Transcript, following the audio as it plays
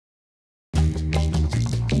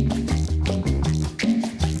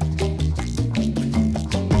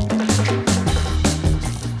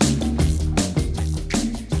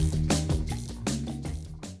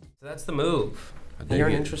That's the move. You're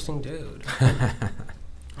an interesting dude. I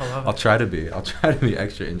love it. I'll try to be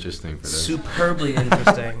extra interesting for this. Superbly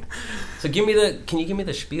interesting. So can you give me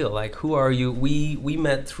the spiel? Like, who are you? We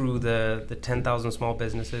met through the 10,000 Small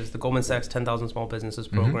Businesses, the Goldman Sachs 10,000 Small Businesses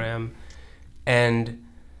program. And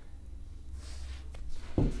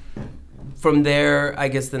from there, I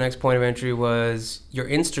guess the next point of entry was your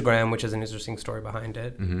Instagram, which is an interesting story behind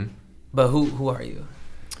it. But who are you?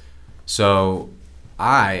 So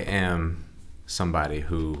I am somebody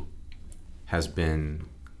who has been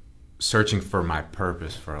searching for my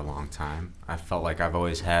purpose for a long time. I felt like I've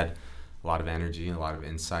always had a lot of energy and a lot of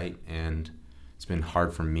insight, and it's been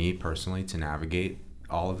hard for me personally to navigate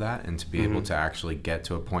all of that and to be able to actually get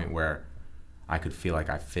to a point where I could feel like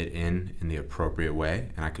I fit in the appropriate way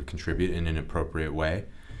and I could contribute in an appropriate way.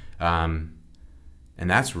 And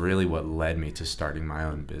that's really what led me to starting my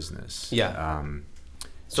own business. Yeah.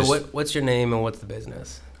 So what's your name and what's the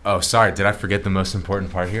business? Oh, sorry. Did I forget the most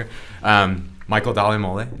important part here? Michael Dalle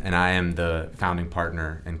Molle, and I am the founding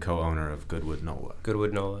partner and co-owner of GoodWood NOLA.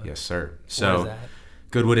 GoodWood NOLA. Yes, sir. So what is that?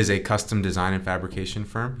 GoodWood is a custom design and fabrication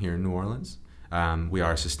firm here in New Orleans. We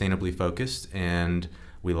are sustainably focused, and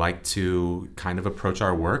we like to kind of approach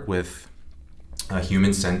our work with a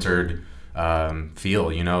human-centered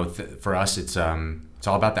feel. You know, for us, it's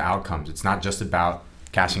all about the outcomes. It's not just about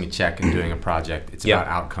cashing a check and doing a project. It's about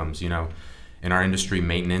outcomes. You know, in our industry,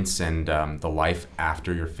 maintenance and the life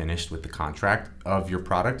after you're finished with the contract of your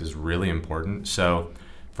product is really important. So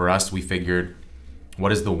for us, we figured,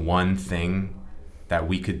 what is the one thing that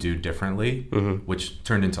we could do differently, which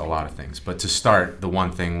turned into a lot of things. But to start, the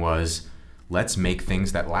one thing was, let's make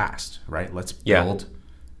things that last, right? Let's build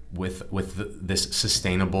with this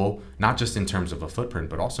sustainable, not just in terms of a footprint,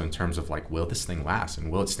 but also in terms of like, will this thing last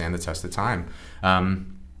and will it stand the test of time?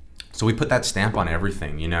 So we put that stamp on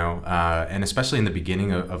everything, you know, and especially in the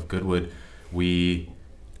beginning of GoodWood, we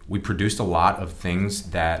produced a lot of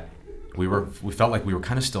things that we felt like we were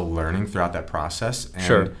kind of still learning throughout that process.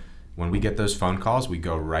 And when we get those phone calls, we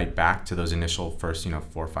go right back to those initial first, 4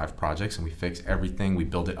 or 5 projects, and we fix everything. We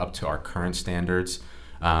build it up to our current standards.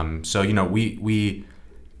 So, you know, we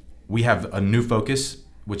have a new focus,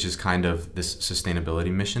 which is kind of this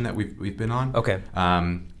sustainability mission that we've been on. Okay.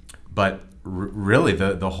 But really,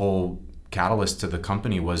 the whole catalyst to the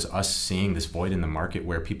company was us seeing this void in the market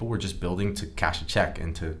where people were just building to cash a check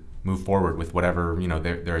and to move forward with whatever, you know,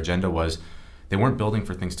 their agenda was. They weren't building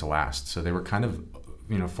for things to last. So they were kind of,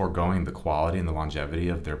 you know, foregoing the quality and the longevity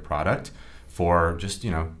of their product for just,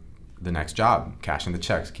 you know, the next job, cashing the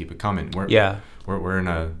checks, keep it coming. We're in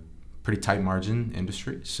a pretty tight margin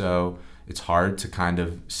industry. So it's hard to kind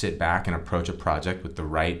of sit back and approach a project with the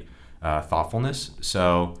right thoughtfulness.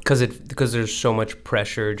 So because there's so much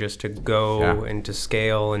pressure just to go and to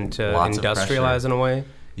scale and to industrialize in a way.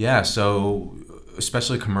 Yeah. So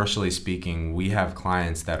especially commercially speaking, we have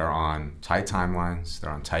clients that are on tight timelines, they're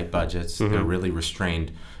on tight budgets, they're really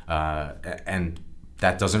restrained, and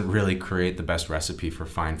that doesn't really create the best recipe for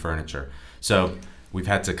fine furniture. So we've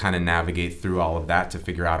had to kind of navigate through all of that to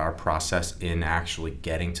figure out our process in actually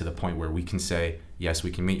getting to the point where we can say, yes, we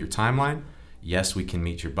can meet your timeline. Yes, we can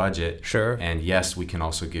meet your budget. Sure. And yes, we can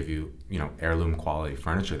also give you, you know, heirloom quality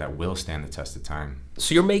furniture that will stand the test of time.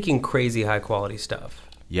 So you're making crazy high quality stuff.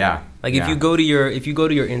 Yeah. Like if you go to your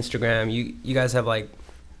Instagram, you guys have like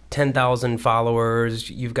 10,000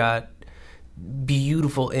 followers. You've got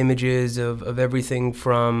beautiful images of everything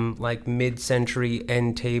from like mid-century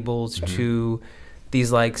end tables to these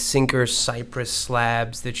like sinker cypress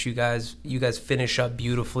slabs that you guys finish up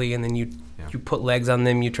beautifully, and then you put legs on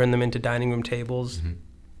them, you turn them into dining room tables.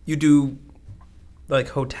 You do like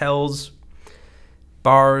hotels,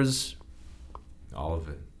 bars, all of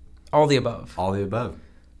it. All the above. All the above.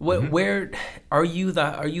 Where are you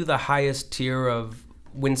the highest tier of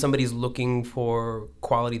when somebody's looking for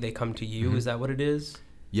quality, they come to you? Is that what it is?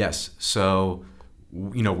 Yes. So,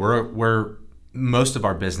 you know, we're most of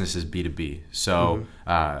our business is B2B. So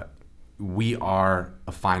we are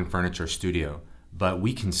a fine furniture studio, but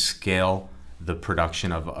we can scale the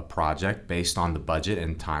production of a project based on the budget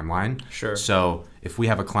and timeline. Sure. So if we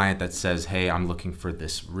have a client that says, hey, I'm looking for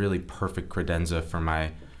this really perfect credenza for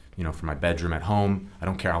my bedroom at home. I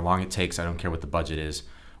don't care how long it takes. I don't care what the budget is.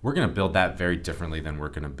 We're going to build that very differently than we're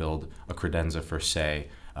going to build a credenza for, say,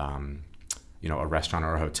 a restaurant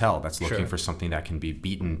or a hotel that's looking for something that can be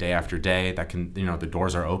beaten day after day, that can, you know, the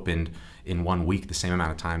doors are opened in 1 week, the same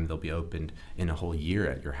amount of time they'll be opened in a whole year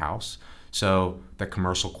at your house. So the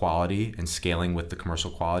commercial quality and scaling with the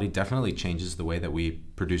commercial quality definitely changes the way that we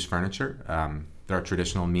produce furniture. There are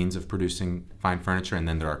traditional means of producing fine furniture, and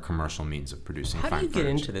then there are commercial means of producing fine furniture. How do you get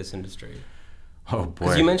into this industry? Oh boy.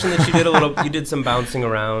 Because you mentioned that you did some bouncing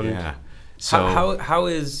around. Yeah. So how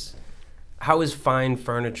is fine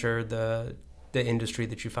furniture the industry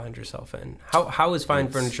that you find yourself in? How is fine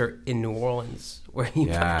furniture in New Orleans where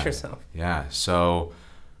you find yourself? Yeah. So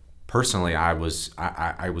personally, I was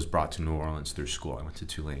brought to New Orleans through school. I went to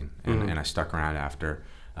Tulane, and I stuck around after.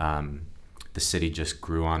 The city just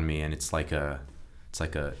grew on me, and it's like a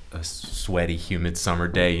sweaty, humid summer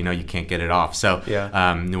day. You know, you can't get it off. So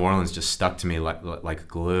New Orleans just stuck to me like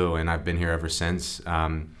glue, and I've been here ever since.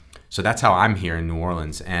 So that's how I'm here in New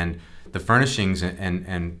Orleans. And the furnishings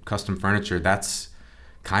and custom furniture, that's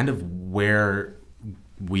kind of where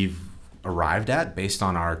we've arrived at based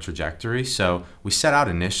on our trajectory. So we set out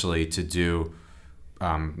initially to do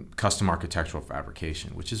custom architectural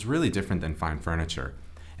fabrication, which is really different than fine furniture.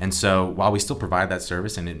 And so while we still provide that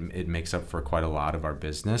service, and it makes up for quite a lot of our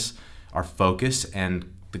business, our focus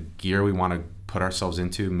and the gear we want to put ourselves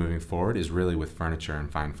into moving forward is really with furniture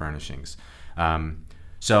and fine furnishings.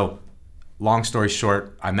 So long story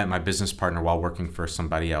short, I met my business partner while working for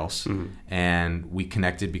somebody else, and we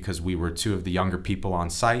connected because we were two of the younger people on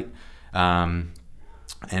site. And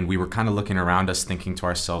we were kind of looking around us thinking to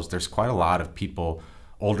ourselves, there's quite a lot of people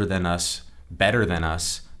older than us, better than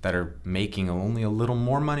us, that are making only a little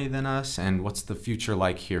more money than us, and what's the future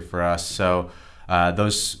like here for us? So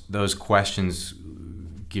those questions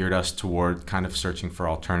geared us toward kind of searching for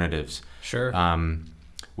alternatives. Sure.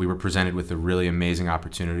 We were presented with a really amazing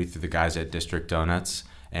opportunity through the guys at District Donuts,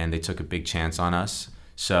 and they took a big chance on us.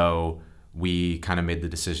 So we kind of made the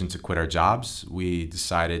decision to quit our jobs. We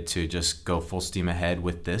decided to just go full steam ahead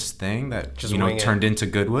with this thing that just turned into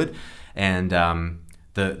GoodWood. And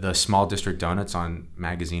the small District Donuts on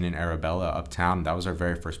Magazine in Arabella uptown, that was our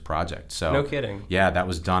very first project. So no kidding. Yeah, that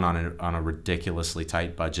was done on a ridiculously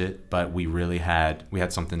tight budget, but we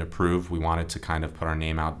had something to prove. We wanted to kind of put our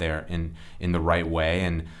name out there in the right way,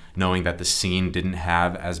 and knowing that the scene didn't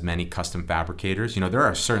have as many custom fabricators. There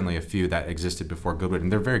are certainly a few that existed before GoodWood,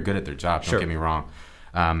 and they're very good at their job, don't get me wrong.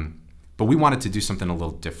 But we wanted to do something a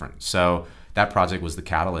little different. So that project was the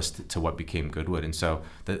catalyst to what became GoodWood. And so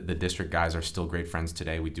the District guys are still great friends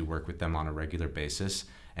today. We do work with them on a regular basis,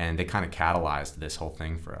 and they kind of catalyzed this whole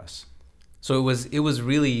thing for us. So it was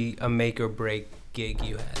really a make or break gig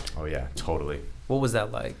you had. Oh yeah, totally. What was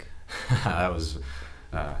that like? That was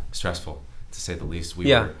stressful, to say the least.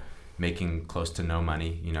 We were making close to no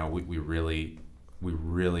money. We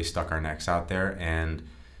really stuck our necks out there and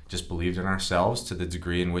just believed in ourselves to the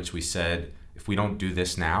degree in which we said, if we don't do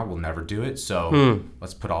this now, we'll never do it. So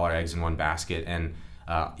let's put all our eggs in one basket. And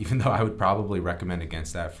even though I would probably recommend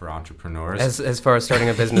against that for entrepreneurs. As far as starting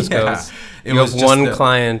a business goes, it was just one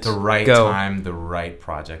client, the right time, the right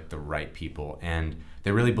project, the right people. And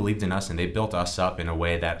they really believed in us, and they built us up in a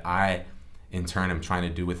way that I, in turn, am trying to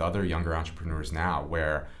do with other younger entrepreneurs now,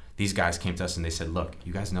 where these guys came to us and they said, look,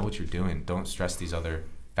 you guys know what you're doing. Don't stress these other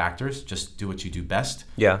factors. Just do what you do best.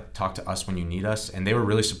 Yeah. Talk to us when you need us. And they were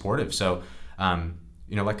really supportive. So,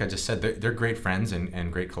 like I just said, they're great friends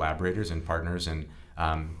and great collaborators and partners. And,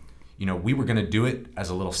 we were going to do it as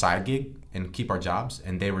a little side gig and keep our jobs.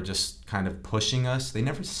 And they were just kind of pushing us. They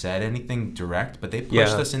never said anything direct, but they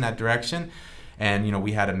pushed us in that direction. And,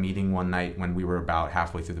 we had a meeting one night when we were about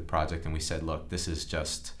halfway through the project, and we said, look, this is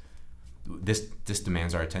just, this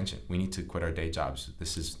demands our attention. We need to quit our day jobs.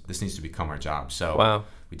 This needs to become our job. So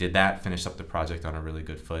we did that, finished up the project on a really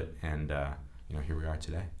good foot, and here we are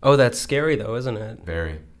today. Oh, that's scary though, isn't it?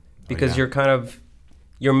 Very. Because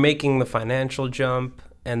you're making the financial jump,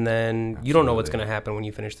 and then you don't know what's going to happen when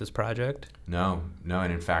you finish this project. No,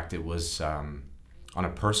 and in fact, it was on a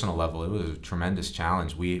personal level, it was a tremendous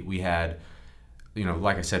challenge. We had,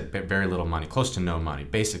 like I said, very little money, close to no money,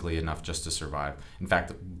 basically enough just to survive. In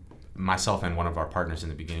fact, myself and one of our partners in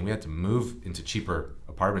the beginning, we had to move into cheaper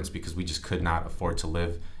apartments because we just could not afford to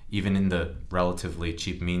live even in the relatively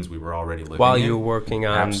cheap means we were already living while in. you were working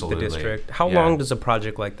on the district. How long does a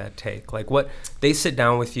project like that take? Like, what they sit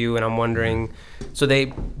down with you, and I'm wondering, so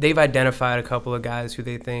they've identified a couple of guys who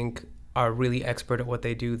they think are really expert at what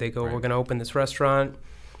they do. They go, we're going to open this restaurant.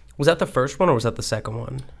 Was that the first one or was that the second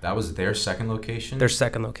one? That was their second location. Their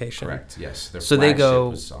second location. Correct, yes. Their so flagship they go,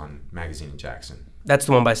 was on Magazine in Jackson. That's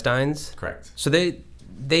the one by Stein's? Correct. So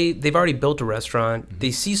they've already built a restaurant. Mm-hmm.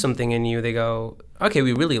 They see something in you. They go, okay,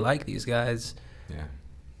 we really like these guys. Yeah.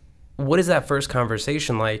 What is that first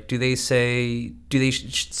conversation like? Do they say,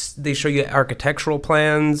 they show you architectural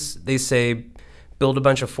plans? They say, build a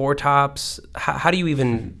bunch of four tops? How do you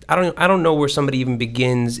even, I don't know where somebody even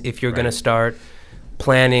begins if you're going to start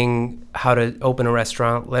planning how to open a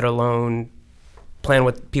restaurant, let alone plan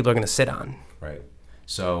what people are going to sit on. Right.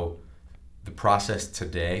 So the process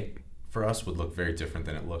today for us would look very different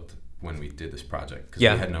than it looked when we did this project, because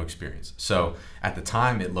Yeah. we had no experience. So at the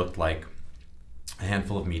time, it looked like a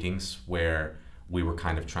handful of meetings where we were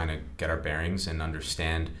kind of trying to get our bearings and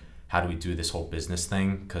understand how do we do this whole business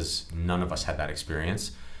thing, because none of us had that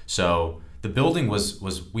experience. So the building was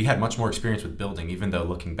we had much more experience with building, even though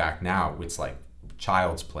looking back now, it's like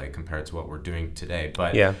child's play compared to what we're doing today.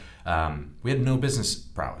 But Yeah. We had no business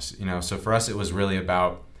prowess, you know. So for us, it was really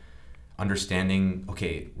about understanding,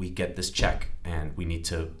 okay, we get this check and we need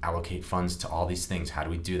to allocate funds to all these things. How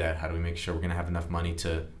do we do that? How do we make sure we're going to have enough money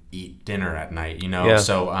to eat dinner at night, you know? Yeah.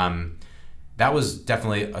 So that was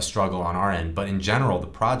definitely a struggle on our end. But in general, the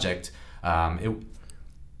project,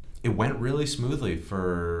 it went really smoothly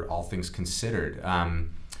for all things considered.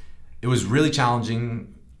 It was really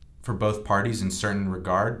challenging for both parties in certain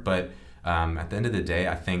regard, but at the end of the day,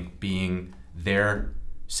 I think being their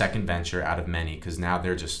second venture out of many, because now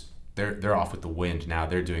they're off with the wind. Now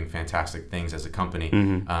they're doing fantastic things as a company.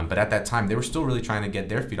 But at that time, they were still really trying to get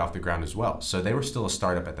their feet off the ground as well. So they were still a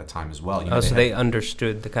startup at that time as well. You know, they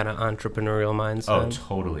understood the kind of entrepreneurial mindset. Oh,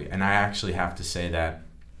 totally. And I actually have to say that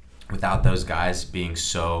without those guys being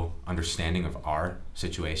so understanding of our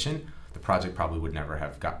situation, the project probably would never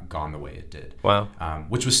have gone the way it did. Wow.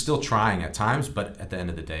 Which was still trying at times, but at the end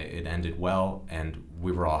of the day, it ended well, and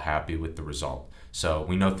we were all happy with the result. So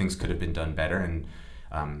we know things could have been done better, and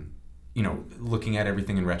you know, looking at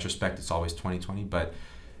everything in retrospect, it's always 2020. But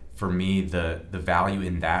for me, the value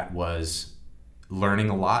in that was learning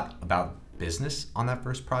a lot about business on that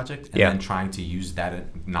first project, and then trying to use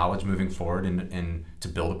that knowledge moving forward and to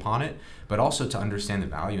build upon it, but also to understand the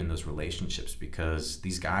value in those relationships, because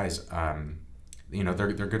these guys, you know,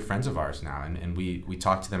 they're good friends of ours now, and we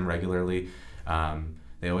talk to them regularly.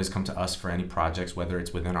 They always come to us for any projects, whether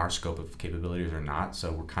it's within our scope of capabilities or not.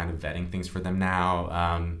 So we're kind of vetting things for them now.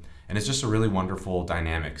 And it's just a really wonderful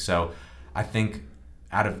dynamic. So I think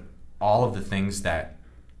out of all of the things that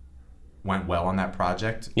went well on that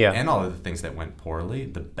project and all of the things that went poorly,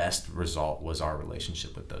 the best result was our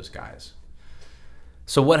relationship with those guys.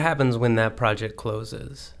 So what happens when that project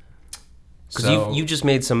closes? Because you just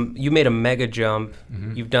made a mega jump.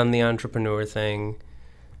 You've done the entrepreneur thing.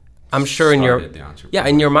 I'm sure in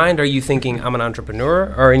your mind, are you thinking I'm an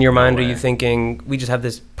entrepreneur, or in your mind are you thinking we just have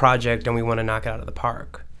this project and we want to knock it out of the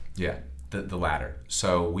park? Yeah, the latter.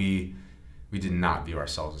 So we did not view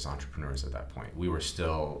ourselves as entrepreneurs at that point. We were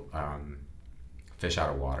still fish out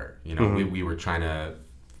of water. You know, we were trying to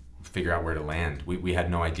figure out where to land. We had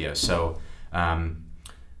no idea. So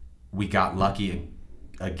we got lucky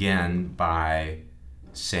again by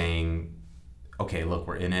saying, okay, look,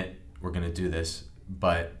 we're in it. We're going to do this.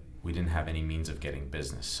 But we didn't have any means of getting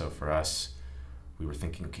business. So for us, we were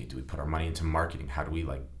thinking, okay, do we put our money into marketing? How do we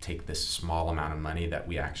take this small amount of money that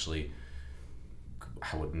we actually,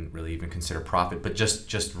 I wouldn't really even consider profit, but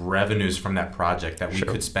just revenues from that project that we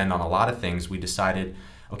could spend on a lot of things. We decided,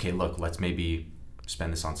 okay, look, let's maybe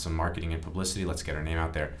spend this on some marketing and publicity. Let's get our name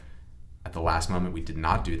out there. At the last moment, we did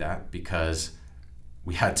not do that because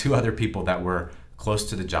we had two other people that were close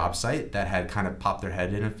to the job site that had kind of popped their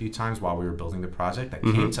head in a few times while we were building the project, that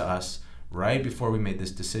came to us right before we made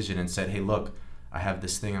this decision and said, hey, look, I have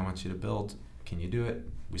this thing I want you to build. Can you do it?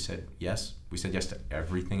 We said yes. We said yes to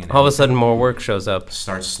everything. And all of a sudden more work shows up.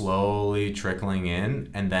 Starts slowly trickling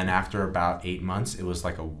in. And then after about 8 months, it was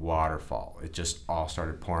like a waterfall. It just all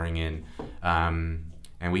started pouring in. And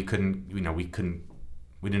we didn't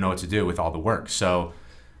know what to do with all the work. So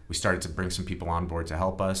we started to bring some people on board to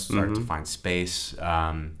help us, started to find space.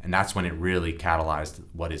 And that's when it really catalyzed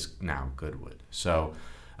what is now GoodWood. So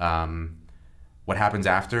what happens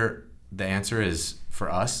after? The answer is,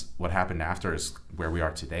 for us, what happened after is where we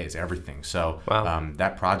are today, is everything. So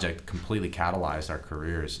that project completely catalyzed our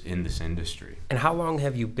careers in this industry. And how long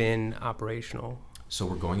have you been operational? So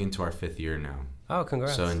we're going into our 5th year now. Oh,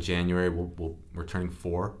 congrats. So in January, we're turning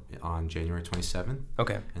 4 on January 27th.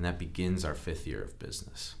 Okay. And that begins our 5th year of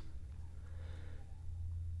business.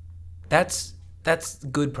 That's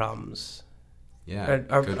good problems. Yeah.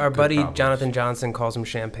 Our buddy problems. Jonathan Johnson calls them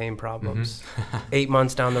champagne problems. 8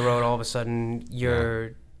 months down the road, all of a sudden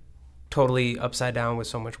you're totally upside down with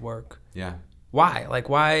so much work. Yeah. Why?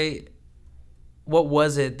 Why? What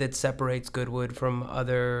was it that separates GoodWood from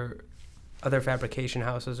other fabrication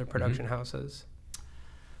houses or production houses?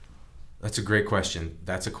 That's a great question.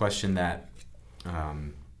 That's a question that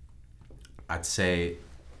I'd say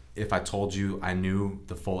if I told you I knew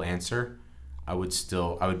the full answer, I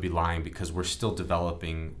would be lying, because we're still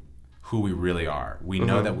developing who we really are. We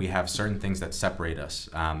know that we have certain things that separate us.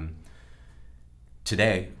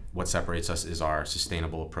 Today, what separates us is our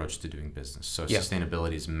sustainable approach to doing business. So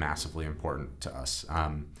sustainability is massively important to us.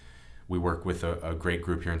 We work with a great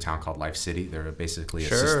group here in town called Life City. They're basically a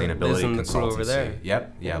Liz sustainability and the crew consultancy. over there.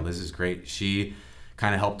 Yep. Yeah, Liz is great. She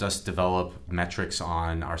kind of helped us develop metrics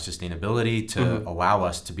on our sustainability to allow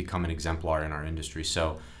us to become an exemplar in our industry.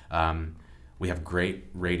 So we have great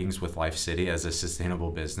ratings with Life City as a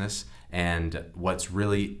sustainable business. And what's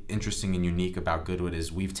really interesting and unique about GoodWood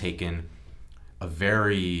is we've taken a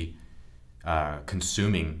very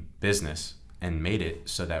consuming business and made it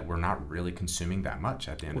so that we're not really consuming that much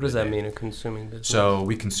at the end of the day. What does that mean, a consuming business? So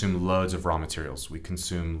we consume loads of raw materials. We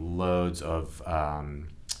consume loads of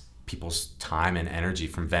people's time and energy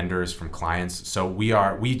from vendors, from clients. So we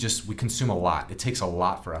consume a lot. It takes a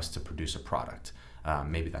lot for us to produce a product.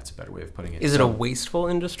 Maybe that's a better way of putting it. Is it a wasteful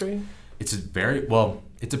industry? It's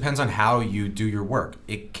it depends on how you do your work.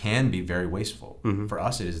 It can be very wasteful. For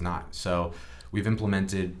us, it is not. So we've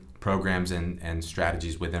implemented programs and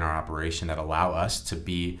strategies within our operation that allow us to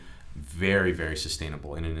be very, very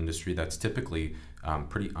sustainable in an industry that's typically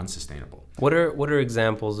pretty unsustainable. What are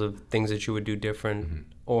examples of things that you would do different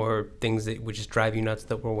or things that would just drive you nuts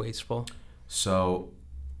that were wasteful? So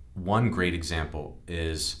one great example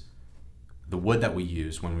is the wood that we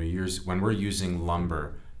use when we're using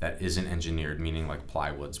lumber that isn't engineered, meaning like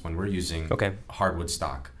plywoods, when we're using hardwood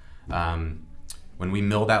stock. When we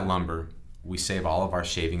mill that lumber, we save all of our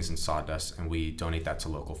shavings and sawdust, and we donate that to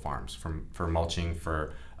local farms for mulching,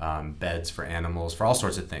 for beds for animals, for all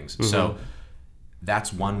sorts of things. So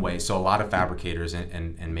that's one way. So a lot of fabricators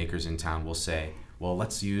and makers in town will say, well,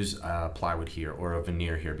 let's use plywood here or a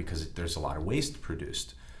veneer here because there's a lot of waste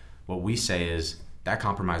produced. What we say is that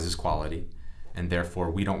compromises quality, and therefore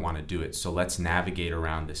we don't want to do it. So let's navigate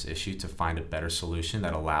around this issue to find a better solution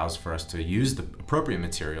that allows for us to use the appropriate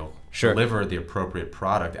material, deliver the appropriate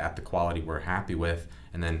product at the quality we're happy with,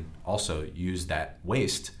 and then also use that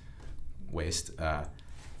waste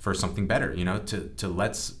for something better, to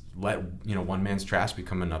let one man's trash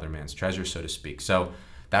become another man's treasure, so to speak. So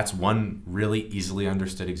that's one really easily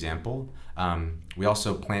understood example. We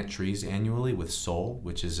also plant trees annually with SOL,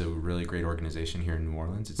 which is a really great organization here in New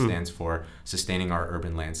Orleans. It stands for Sustaining Our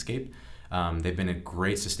Urban Landscape. They've been a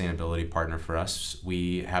great sustainability partner for us.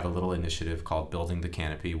 We have a little initiative called Building the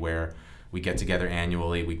Canopy where we get together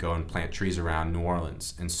annually. We go and plant trees around New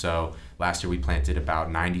Orleans. And so last year we planted about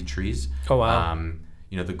 90 trees. Oh, wow.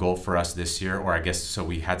 The goal for us this year, or I guess, so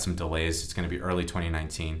we had some delays. It's going to be early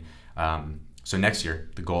 2019. So next year,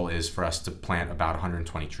 the goal is for us to plant about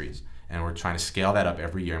 120 trees. And we're trying to scale that up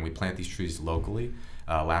every year. And we plant these trees locally.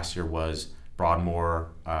 Last year was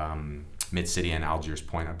Broadmoor, Mid-City, and Algiers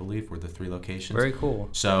Point, I believe, were the 3 locations. Very cool.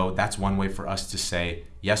 So that's one way for us to say,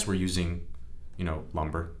 yes, we're using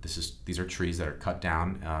lumber. These are trees that are cut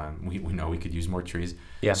down. We know we could use more trees.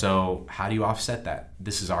 Yeah. So how do you offset that?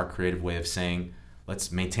 This is our creative way of saying,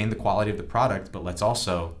 let's maintain the quality of the product, but let's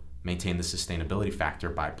also maintain the sustainability factor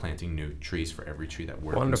by planting new trees for every tree that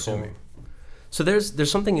we're consuming. So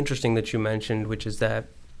there's something interesting that you mentioned, which is that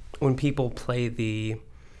when people play the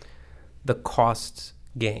cost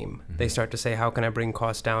game, they start to say, how can I bring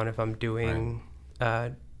costs down if I'm doing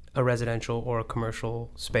a residential or a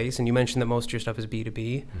commercial space? And you mentioned that most of your stuff is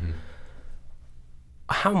B2B.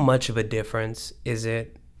 How much of a difference is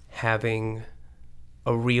it having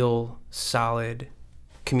a real solid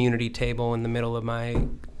community table in the middle of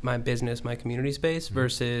my business, my community space,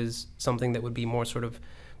 versus something that would be more sort of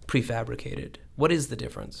prefabricated? What is the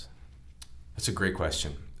difference? That's a great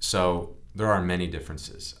question. So there are many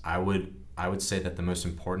differences. I would say that the most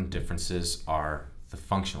important differences are the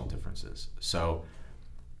functional differences. So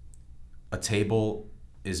a table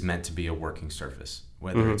is meant to be a working surface,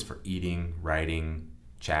 whether it's for eating, writing,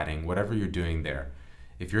 chatting, whatever you're doing there.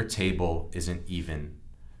 If your table isn't even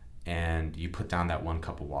and you put down that 1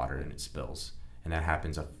 cup of water and it spills, and that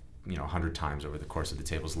happens 100 times over the course of the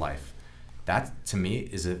table's life, that to me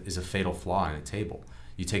is a fatal flaw in a table.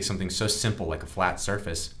 You take something so simple like a flat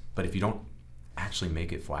surface, but if you don't actually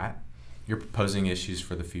make it flat, you're posing issues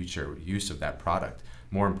for the future use of that product.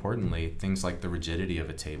 More importantly, things like the rigidity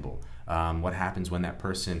of a table. What happens when that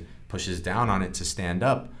person pushes down on it to stand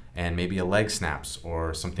up and maybe a leg snaps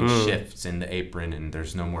or something shifts in the apron and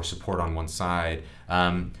there's no more support on one side.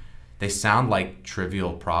 They sound like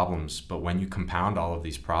trivial problems, but when you compound all of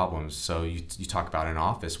these problems, so you talk about an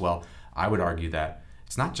office, well, I would argue that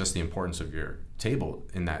it's not just the importance of your table,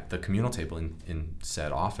 in that the communal table in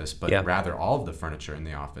said office, but rather all of the furniture in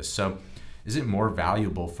the office. So is it more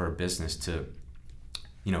valuable for a business to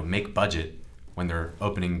make budget when they're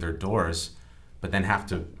opening their doors, but then have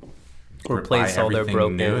to replace all their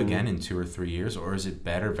broken new again in 2 or 3 years? Or is it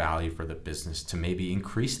better value for the business to maybe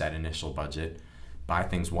increase that initial budget, buy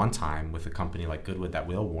things one time with a company like GoodWood that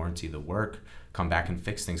will warranty the work come back and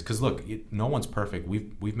fix things. Because look, no one's perfect.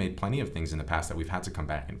 We've made plenty of things in the past that we've had to come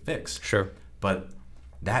back and fix. Sure. But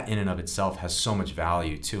that in and of itself has so much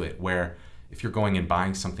value to it, where if you're going and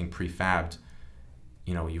buying something prefabbed,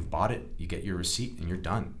 you know, you've bought it, you get your receipt, and you're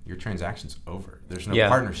done. Your transaction's over. There's no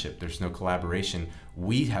partnership. There's no collaboration.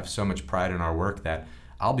 We have so much pride in our work that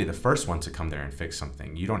I'll be the first one to come there and fix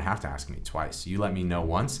something. You don't have to ask me twice. You let me know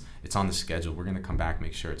once, it's on the schedule. We're going to come back,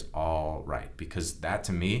 make sure it's all right. Because that,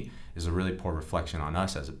 to me, is a really poor reflection on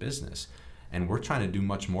us as a business. And we're trying to do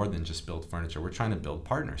much more than just build furniture. We're trying to build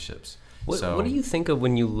partnerships. What do you think of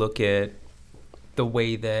when you look at the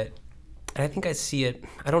way that, and I think I see it,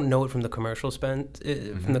 I don't know it from the commercial from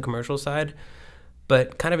the commercial side,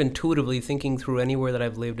 but kind of intuitively thinking through anywhere that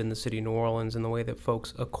I've lived in the city of New Orleans and the way that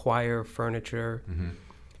folks acquire furniture,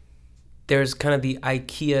 there's kind of the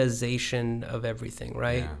IKEAization of everything,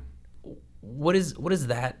 right? Yeah. What is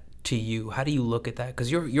that to you? How do you look at that?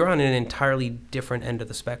 Because you're on an entirely different end of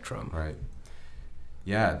the spectrum. Right.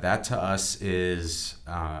 Yeah, that to us is,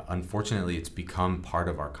 unfortunately, it's become part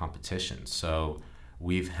of our competition. So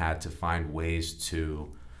we've had to find ways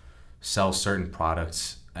to sell certain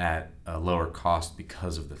products at a lower cost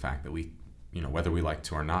because of the fact that we, you know, whether we like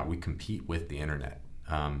to or not, we compete with the internet.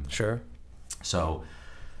 Sure. So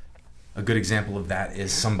a good example of that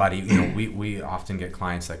is somebody, you know, we often get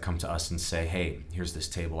clients that come to us and say, hey, here's this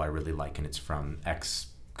table I really like, and it's from X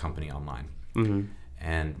company online.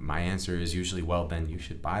 And my answer is usually, well, then you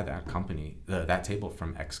should buy that company, that table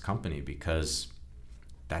from X company, because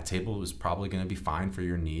that table is probably going to be fine for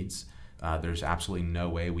your needs. There's absolutely no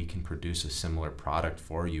way we can produce a similar product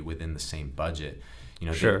for you within the same budget. You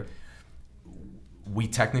know, sure. We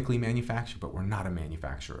technically manufacture, but we're not a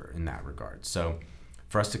manufacturer in that regard. So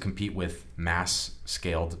for us to compete with mass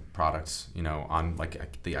scaled products, you know, on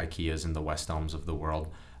like the IKEAs and the West Elms of the world,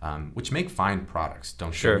 which make fine products,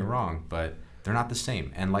 don't get me wrong, but they're not the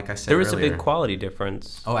same. And like I said earlier, there is a big quality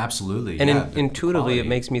difference. Oh, absolutely. And intuitively, it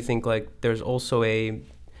makes me think like there's also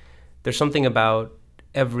there's something about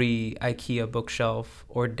every IKEA bookshelf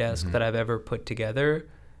or desk that I've ever put together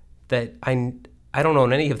that I don't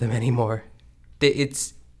own any of them anymore.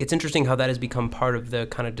 It's interesting how that has become part of the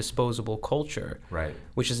kind of disposable culture, right?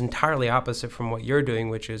 Which is entirely opposite from what you're doing,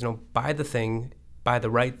 which is, buy the thing, buy the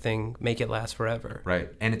right thing, make it last forever. Right.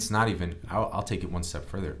 And it's not even, I'll take it one step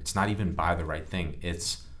further. It's not even buy the right thing.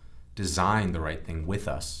 It's design the right thing with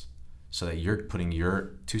us so that you're putting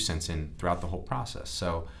your 2 cents in throughout the whole process.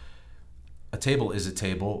 So a table is a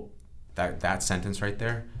table. That sentence right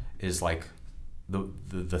there is like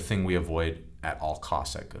the thing we avoid at all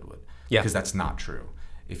costs at GoodWood. Yeah. Because that's not true.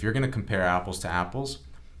 If you're going to compare apples to apples,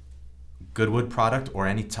 GoodWood product or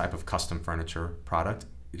any type of custom furniture product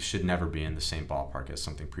should never be in the same ballpark as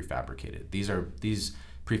something prefabricated. These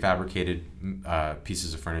prefabricated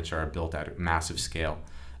pieces of furniture are built at a massive scale.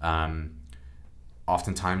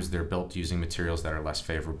 Oftentimes they're built using materials that are less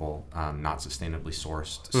favorable, not sustainably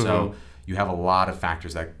sourced. So you have a lot of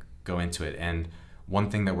factors that go into it. And one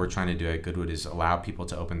thing that we're trying to do at GoodWood is allow people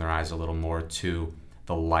to open their eyes a little more to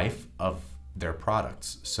the life of their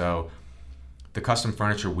products. So the custom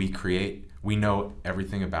furniture we create, we know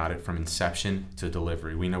everything about it from inception to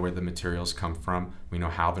delivery. We know where the materials come from. We know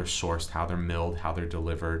how they're sourced, how they're milled, how they're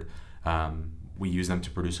delivered. We use them to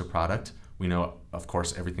produce a product. We know, of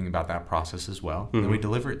course, everything about that process as well. Then we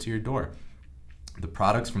deliver it to your door. The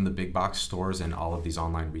products from the big box stores and all of these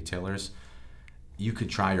online retailers, you could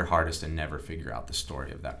try your hardest and never figure out the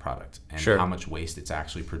story of that product and how much waste it's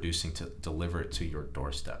actually producing to deliver it to your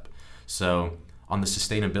doorstep. So on the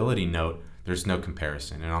sustainability note, there's no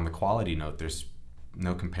comparison. And on the quality note, there's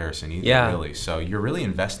no comparison either, really. So you're really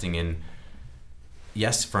investing in,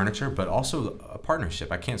 yes, furniture, but also a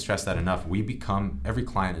partnership. I can't stress that enough. Every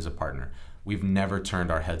client is a partner. We've never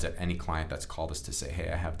turned our heads at any client that's called us to say, hey,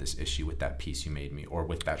 I have this issue with that piece you made me or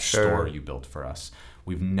with that store you built for us.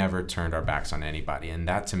 We've never turned our backs on anybody. And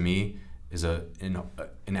that, to me, is an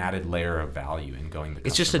added layer of value in going the custom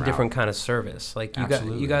It's just a route. Different kind of service. Like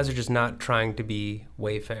you guys are just not trying to be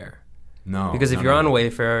Wayfair. No. Because if you're on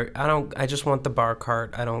Wayfair, I just want the bar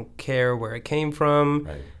cart. I don't care where it came from.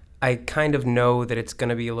 Right. I kind of know that it's going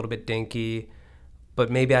to be a little bit dinky, but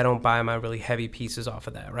maybe I don't buy my really heavy pieces off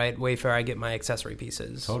of that, right? Wayfair, I get my accessory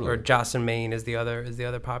pieces. Totally. Or Joss & Main is the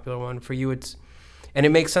other popular one. For you, and it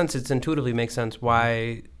makes sense. It intuitively makes sense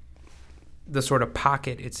why the sort of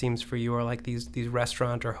pocket, it seems, for you are like these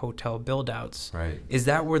restaurant or hotel build-outs. Right. Is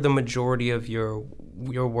that where the majority of your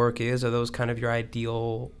work is? Are those kind of your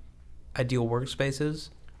ideal workspaces?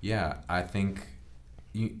 Yeah, I think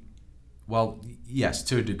yes,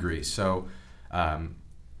 to a degree. So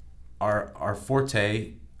our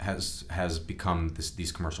forte has become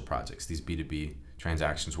these commercial projects, these B2B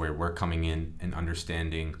transactions where we're coming in and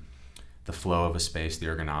understanding the flow of a space, the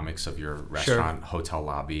ergonomics of your restaurant, hotel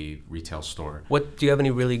lobby, retail store. Do you have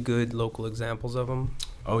any really good local examples of them?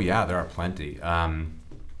 Oh yeah, there are plenty.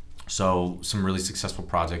 So some really successful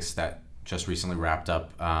projects that just recently wrapped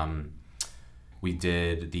up. We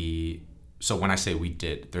did so when I say we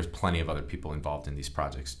did, there's plenty of other people involved in these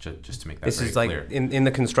projects, just to make that this very is like clear. In the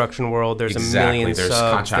construction world, there's exactly. a million there's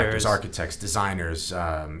subs. Contractors, architects, designers,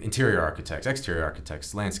 interior architects, exterior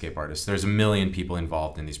architects, landscape artists. There's a million people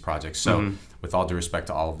involved in these projects. So with all due respect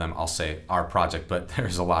to all of them, I'll say our project, but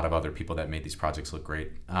there's a lot of other people that made these projects look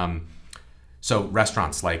great. So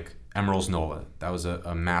restaurants like Emerald's NOLA, that was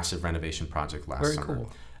a massive renovation project last summer. Very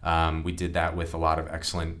cool. We did that with a lot of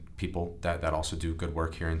excellent people that also do good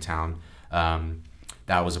work here in town.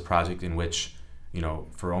 That was a project in which,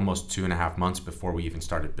 for almost 2.5 months before we even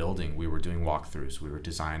started building, we were doing walkthroughs, we were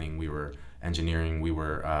designing, we were engineering, we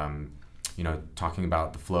were, talking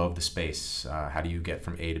about the flow of the space. How do you get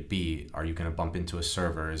from A to B? Are you going to bump into a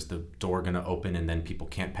server? Is the door going to open and then people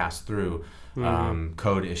can't pass through?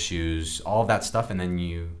 Code issues, all of that stuff, and then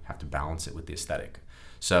you have to balance it with the aesthetic.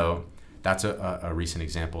 So that's a recent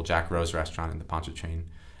example. Jack Rose Restaurant in the Pontchartrain.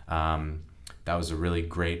 That was a really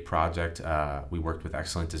great project. We worked with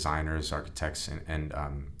excellent designers, architects, and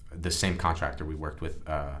the same contractor we worked with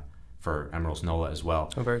for Emerald's NOLA as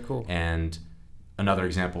well. Oh, very cool. And another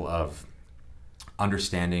example of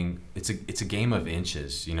understanding, it's a game of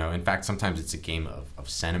inches. In fact, sometimes it's a game of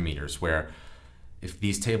centimeters, where if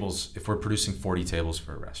we're producing 40 tables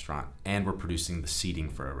for a restaurant and we're producing the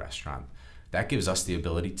seating for a restaurant, that gives us the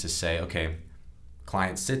ability to say, okay,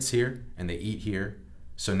 client sits here and they eat here.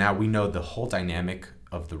 So now we know the whole dynamic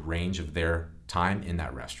of the range of their time in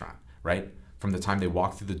that restaurant, right? From the time they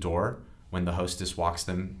walk through the door, when the hostess walks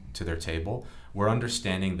them to their table, we're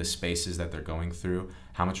understanding the spaces that they're going through,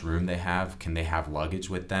 how much room they have, can they have luggage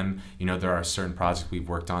with them? There are certain projects we've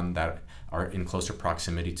worked on that are in closer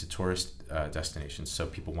proximity to tourist destinations. So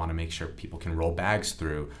people want to make sure people can roll bags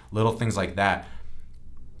through, little things like that.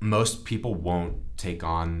 Most people won't take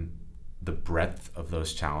on the breadth of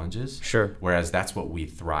those challenges. Sure. Whereas that's what we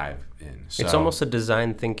thrive in. So it's almost a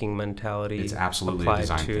design thinking mentality. It's absolutely a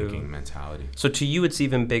design thinking mentality. So to you, it's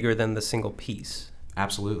even bigger than the single piece.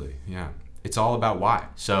 Absolutely, yeah. It's all about why.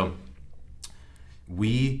 So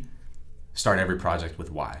we start every project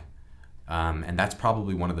with why. And that's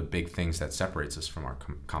probably one of the big things that separates us from our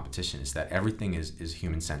competition, is that everything is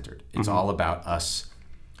human-centered. It's all about us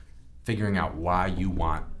figuring out why you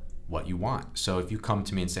want what you want. So if you come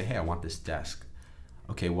to me and say, hey, I want this desk.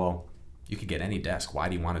 Okay, well, you could get any desk. Why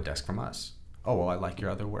do you want a desk from us? Oh, well, I like your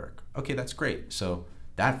other work. Okay, that's great. So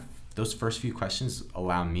those first few questions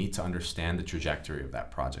allow me to understand the trajectory of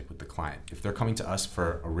that project with the client. If they're coming to us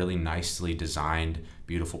for a really nicely designed,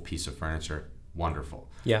 beautiful piece of furniture, wonderful.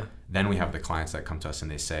 Yeah. Then we have the clients that come to us and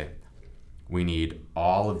they say, we need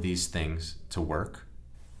all of these things to work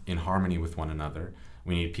in harmony with one another.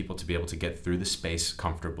 We need people to be able to get through the space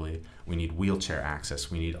comfortably. We need wheelchair access.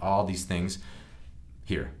 We need all these things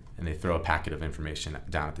here. And they throw a packet of information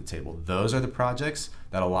down at the table. Those are the projects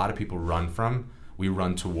that a lot of people run from. We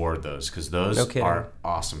run toward those because those are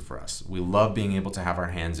awesome for us. We love being able to have our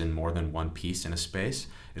hands in more than one piece in a space.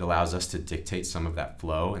 It allows us to dictate some of that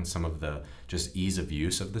flow and some of the just ease of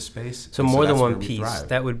use of the space. So more than one piece.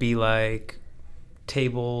 That would be like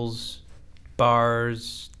tables,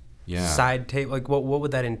 bars, side table. Like what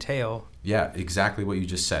would that entail? Yeah, exactly what you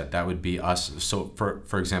just said. That would be us. So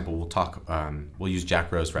for example, we'll use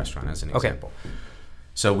Jack Rose Restaurant as an example.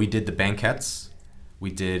 So we did the banquettes, we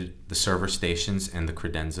did the server stations and the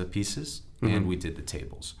credenza pieces, and we did the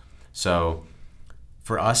tables. So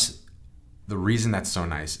for us, the reason that's so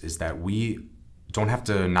nice is that we don't have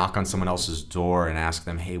to knock on someone else's door and ask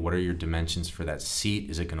them, hey, what are your dimensions for that seat?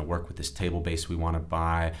 Is it going to work with this table base we want to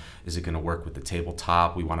buy? Is it going to work with the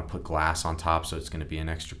tabletop? We want to put glass on top, so it's going to be an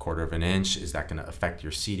extra 1/4 of an inch. Is that going to affect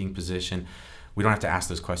your seating position? We don't have to ask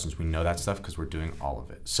those questions. We know that stuff because we're doing all of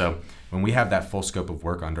it. So when we have that full scope of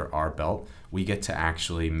work under our belt, we get to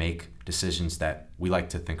actually make decisions that we like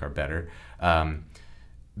to think are better.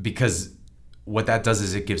 Because what that does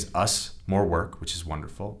is it gives us more work, which is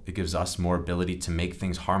wonderful. It gives us more ability to make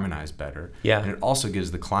things harmonize better. Yeah. And it also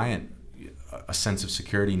gives the client a sense of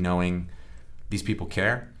security knowing these people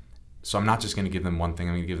care. So I'm not just going to give them one thing.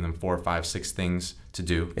 I'm going to give them 4, 5, 6 things to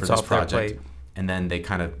do for this project. And then they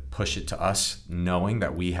kind of push it to us knowing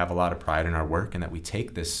that we have a lot of pride in our work and that we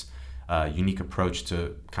take this unique approach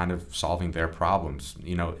to kind of solving their problems.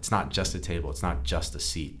 It's not just a table. It's not just a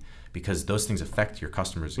seat, because those things affect your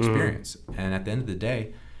customer's experience. And at the end of the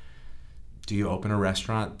day, do you open a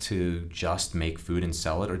restaurant to just make food and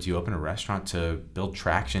sell it, or do you open a restaurant to build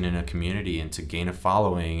traction in a community and to gain a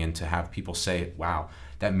following and to have people say, wow,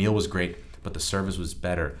 that meal was great, but the service was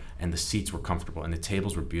better and the seats were comfortable and the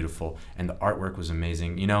tables were beautiful and the artwork was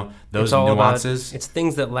amazing. You know, those nuances. It's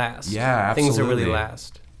things that last. Yeah, absolutely. Things that really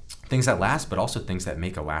last. Things that last, but also things that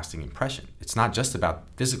make a lasting impression. It's not just about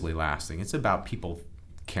physically lasting. It's about people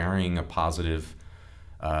carrying a positive,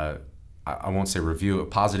 I won't say review, a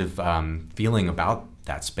positive feeling about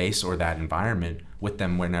that space or that environment with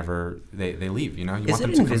them whenever they leave. You know, you want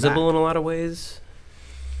them to come back. Is it invisible in a lot of ways?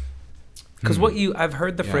 Because I've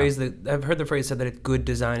heard the phrase said that good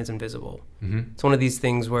design is invisible. It's one of these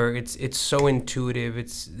things where it's so intuitive.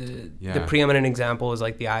 It's the preeminent example is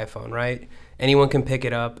like the iPhone, right? Anyone can pick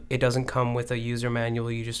it up. It doesn't come with a user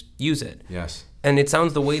manual. You just use it. Yes. And it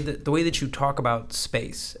sounds the way that you talk about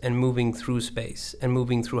space and moving through space and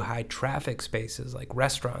moving through high traffic spaces like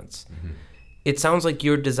restaurants. It sounds like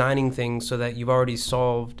you're designing things so that you've already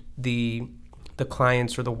solved the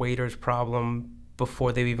client's or the waiter's problem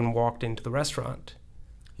before they've even walked into the restaurant.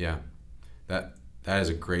 Yeah, that is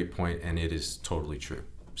a great point, and it is totally true.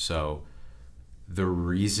 So the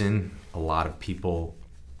reason a lot of people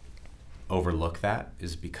overlook that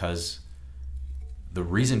is because the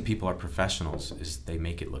reason people are professionals is they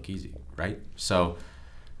make it look easy, right? So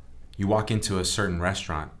you walk into a certain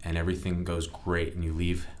restaurant and everything goes great and you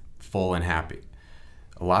leave full and happy.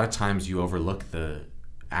 A lot of times you overlook the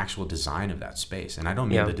actual design of that space. And I don't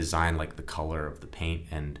mean the design like the color of the paint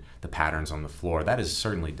and the patterns on the floor. That is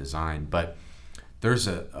certainly design, but there's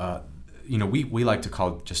we like to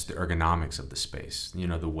call it just the ergonomics of the space, you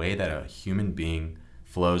know, the way that a human being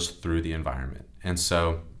flows through the environment. And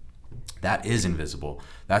so that is invisible.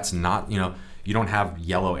 That's not, you don't have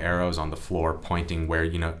yellow arrows on the floor pointing where,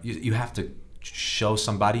 you have to show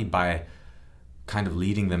somebody by kind of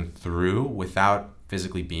leading them through without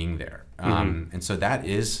physically being there. And so that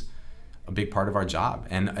is a big part of our job.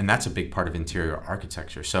 And that's a big part of interior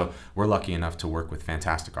architecture. So we're lucky enough to work with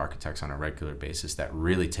fantastic architects on a regular basis that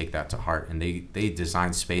really take that to heart. And they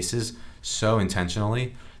design spaces so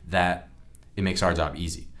intentionally that it makes our job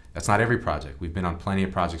easy. That's not every project. We've been on plenty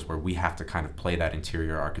of projects where we have to kind of play that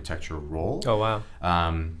interior architecture role. Oh, wow.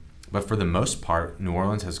 But for the most part, New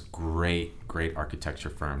Orleans has great architecture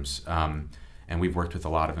firms. And we've worked with a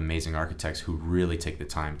lot of amazing architects who really take the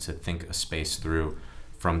time to think a space through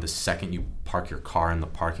from the second you park your car in the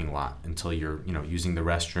parking lot until you're, using the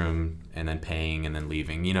restroom and then paying and then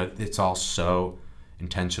leaving. It's all so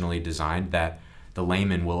intentionally designed that the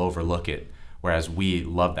layman will overlook it, whereas we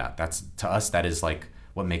love that. To us, that is like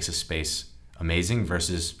what makes a space amazing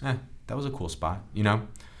versus, that was a cool spot,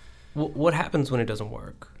 What happens when it doesn't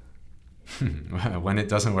work? When it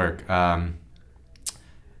doesn't work,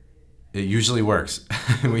 it usually works.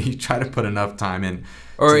 We try to put enough time in.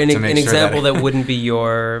 Or an example that wouldn't be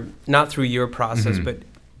not through your process, but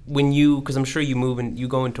when because I'm sure you move and you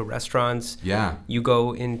go into restaurants, you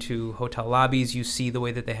go into hotel lobbies, you see the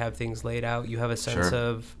way that they have things laid out. You have a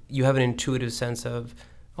sense you have an intuitive sense of,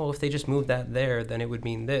 if they just moved that there, then it would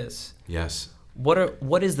mean this. Yes.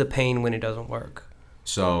 What is the pain when it doesn't work?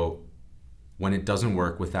 So when it doesn't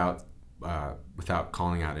work, without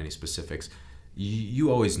calling out any specifics, you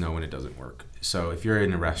always know when it doesn't work. So if you're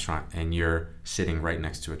in a restaurant and you're sitting right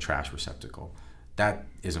next to a trash receptacle, that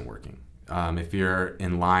isn't working. If you're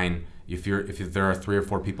in line, if there are 3 or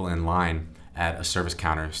 4 people in line at a service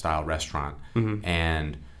counter style restaurant,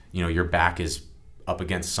 and your back is up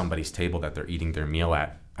against somebody's table that they're eating their meal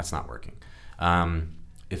at, that's not working.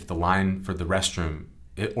 If the line for the restroom,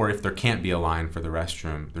 or if there can't be a line for the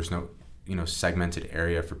restroom, there's no segmented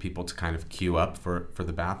area for people to kind of queue up for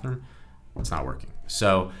the bathroom, it's not working.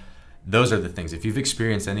 So those are the things. If you've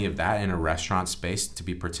experienced any of that in a restaurant space, to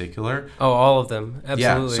be particular. Oh, all of them.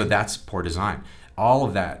 Absolutely. Yeah, so that's poor design. All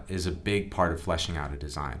of that is a big part of fleshing out a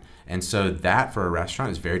design. And so that for a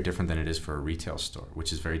restaurant is very different than it is for a retail store,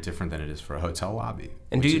 which is very different than it is for a hotel lobby.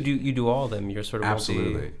 And you do all of them? You're sort of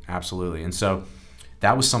Absolutely. And so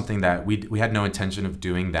that was something that we had no intention of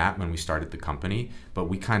doing that when we started the company, but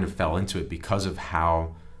we kind of fell into it because of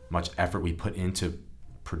how much effort we put into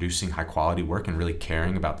producing high quality work and really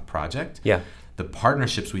caring about the project. Yeah. The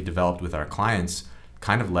partnerships we developed with our clients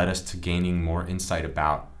kind of led us to gaining more insight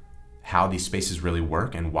about how these spaces really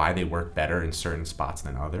work and why they work better in certain spots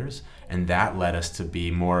than others. And that led us to be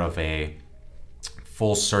more of a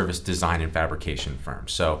full service design and fabrication firm.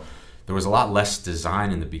 So there was a lot less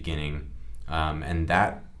design in the beginning, and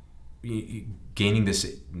that gaining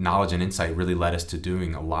this knowledge and insight really led us to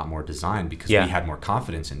doing a lot more design because we had more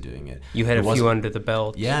confidence in doing it. You had a few under the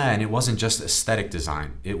belt. Yeah, and it wasn't just aesthetic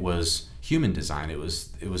design. It was human design. It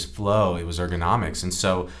was flow. It was ergonomics. And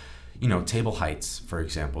so, table heights, for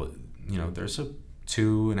example, there's a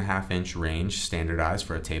 2.5 inch range standardized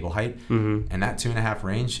for a table height. And that 2.5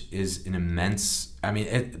 range is an immense,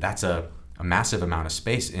 that's a massive amount of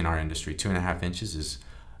space in our industry. 2.5 inches is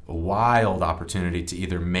a wild opportunity to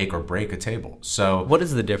either make or break a table. So what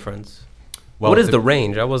is the difference? Well, what is the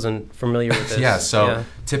range? I wasn't familiar with this.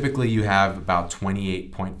 Typically you have about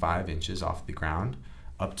 28.5 inches off the ground.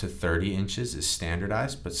 Up to 30 inches is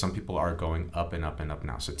standardized, but some people are going up and up and up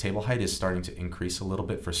now. So table height is starting to increase a little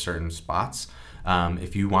bit for certain spots.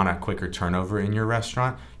 If you want a quicker turnover in your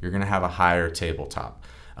restaurant, you're going to have a higher tabletop.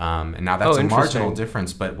 And now that's a marginal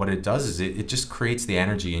difference, but what it does is it just creates the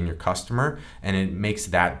energy in your customer, and it makes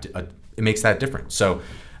that different. So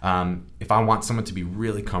if I want someone to be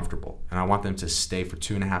really comfortable and I want them to stay for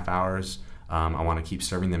 2.5 hours, I want to keep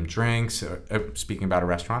serving them drinks. Speaking about a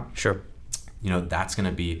restaurant, sure. That's going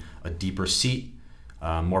to be a deeper seat,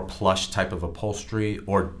 more plush type of upholstery,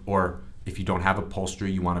 or if you don't have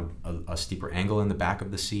upholstery, you want a steeper angle in the back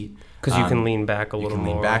of the seat. Because you can lean back a little more. You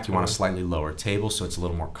can lean back. You want a slightly lower table, so it's a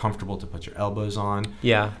little more comfortable to put your elbows on.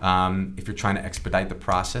 Yeah. If you're trying to expedite the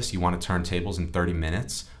process, you want to turn tables in 30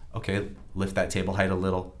 minutes. Okay, lift that table height a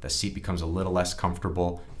little. The seat becomes a little less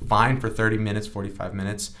comfortable. Fine for 30 minutes, 45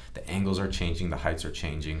 minutes. The angles are changing. The heights are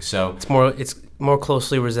changing. So it's more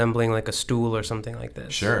closely resembling like a stool or something like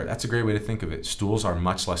this. Sure, that's a great way to think of it. Stools are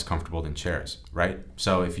much less comfortable than chairs, right?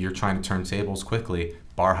 So if you're trying to turn tables quickly,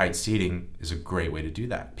 bar height seating is a great way to do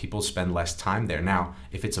that. People spend less time there. Now,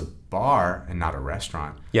 if it's a bar and not a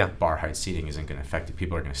restaurant, bar height seating isn't going to affect it.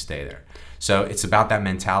 People are going to stay there. So it's about that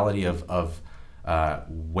mentality of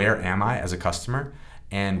where am I as a customer,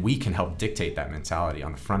 and we can help dictate that mentality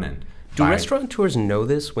on the front end. Do restaurateurs know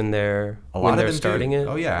this when they're starting it?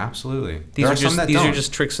 Oh yeah, absolutely. These are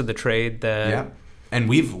just tricks of the trade that and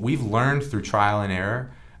we've learned through trial and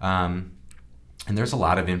error, and there's a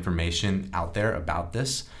lot of information out there about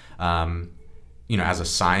this. As a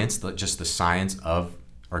science, just the science of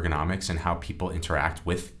ergonomics and how people interact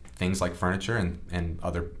with things like furniture and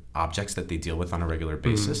other objects that they deal with on a regular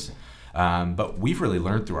basis. But we've really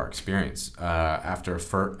learned through our experience. After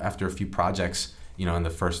a few projects, in the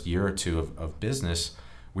first year or two of business,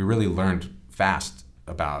 we really learned fast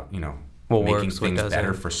about, making things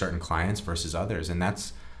better for certain clients versus others. And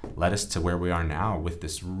that's led us to where we are now with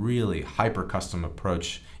this really hyper custom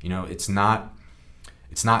approach. It's not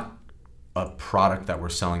a product that we're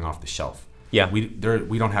selling off the shelf. Yeah. We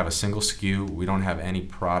don't have a single SKU. We don't have any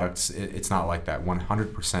products. It's not like that.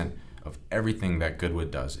 100% of everything that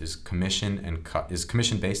GoodWood does is commission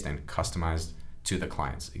based and customized to the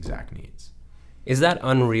client's exact needs. Is that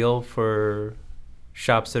unreal for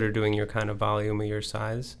shops that are doing your kind of volume or your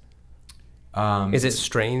size? Is it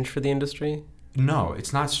strange for the industry? No,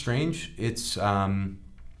 it's not strange. It's there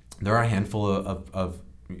are a handful of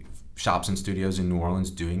shops and studios in New Orleans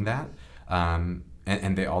doing that, and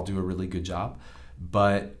they all do a really good job.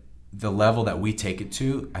 But the level that we take it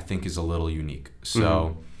to, I think, is a little unique.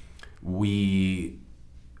 So we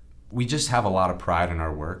just have a lot of pride in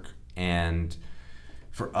our work, and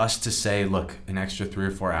for us to say, look, an extra 3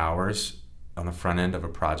 or 4 hours on the front end of a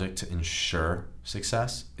project to ensure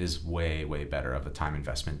success is way, way better of a time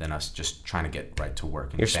investment than us just trying to get right to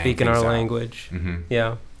work. And you're speaking our language.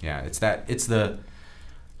 Yeah. It's the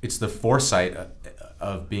foresight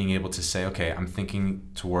of being able to say, okay, I'm thinking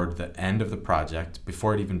toward the end of the project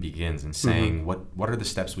before it even begins, and saying what are the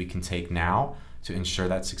steps we can take now to ensure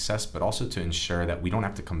that success, but also to ensure that we don't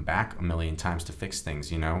have to come back a million times to fix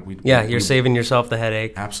things. You're saving yourself the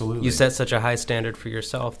headache. Absolutely. You set such a high standard for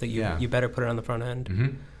yourself that you better put it on the front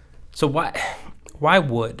end. So why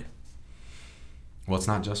wood? Well, it's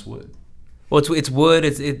not just wood. Well, it's wood.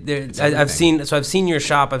 I've seen your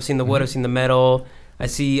shop. I've seen the wood. I've seen the metal. I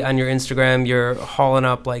see on your Instagram you're hauling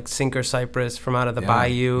up like sinker cypress from out of the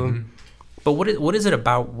bayou. But what is it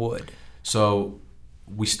about wood? So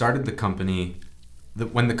we started the company.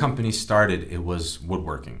 When the company started, it was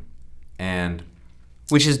woodworking, and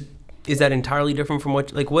which is that entirely different from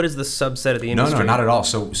what is the subset of the industry? No, not at all.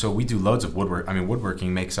 So we do loads of woodwork. I mean,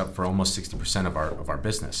 woodworking makes up for almost 60% of our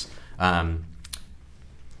business.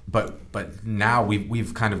 But now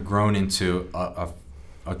we've kind of grown into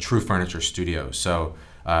a true furniture studio. So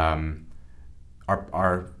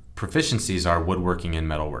our proficiencies are woodworking and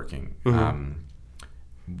metalworking.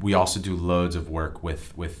 We also do loads of work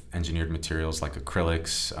with engineered materials like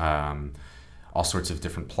acrylics, all sorts of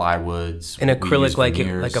different plywoods. And acrylic like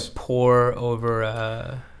a pour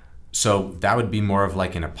over So that would be more of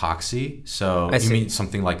like an epoxy. So you mean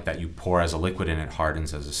something like that you pour as a liquid and it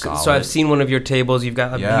hardens as a solid. So I've seen one of your tables. You've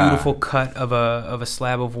got a beautiful cut of a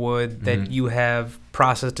slab of wood that you have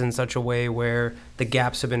processed in such a way where the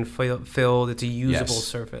gaps have been filled. It's a usable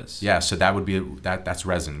surface. Yeah, so that would be that's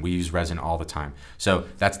resin. We use resin all the time. So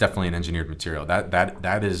that's definitely an engineered material.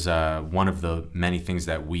 That is one of the many things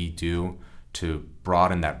that we do to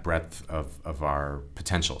broaden that breadth of our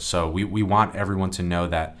potential. So we want everyone to know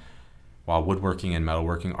that while woodworking and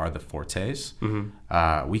metalworking are the fortes,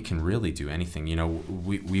 we can really do anything. You know,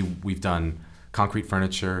 we've done concrete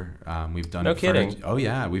furniture. We've done no kidding. Oh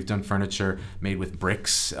yeah, we've done furniture made with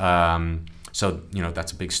bricks. So you know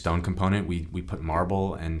that's a big stone component. We put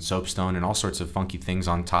marble and soapstone and all sorts of funky things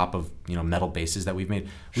on top of metal bases that we've made.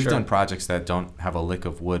 We've done projects that don't have a lick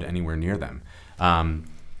of wood anywhere near them.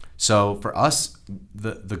 So for us,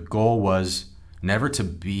 the goal was never to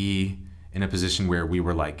be in a position where we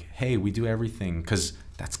were like, hey, we do everything, because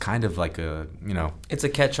that's kind of like it's a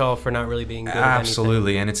catch-all for not really being good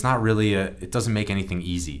absolutely at anything. And it's not really it doesn't make anything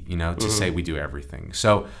easy, to say we do everything.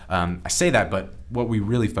 So I say that, but what we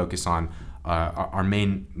really focus on, our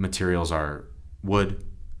main materials are wood,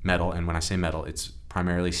 metal, and when I say metal, it's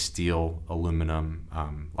primarily steel, aluminum,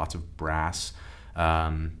 lots of brass,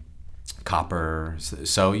 copper.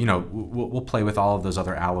 So we'll play with all of those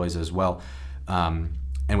other alloys as well.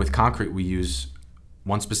 And with concrete, we use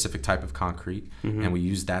one specific type of concrete, and we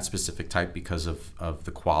use that specific type because of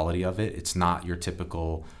the quality of it. It's not your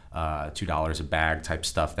typical $2 a bag type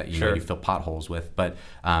stuff that you fill potholes with. But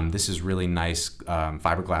this is really nice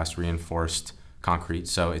fiberglass reinforced concrete,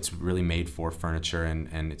 so it's really made for furniture,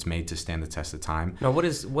 and it's made to stand the test of time. Now, what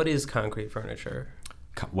is concrete furniture?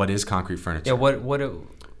 What is concrete furniture? Yeah, what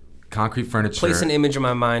concrete furniture. Place an image in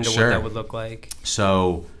my mind of what that would look like.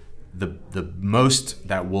 So the most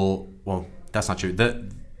that that's not true.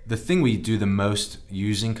 The thing we do the most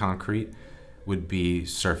using concrete would be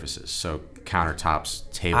surfaces. So countertops,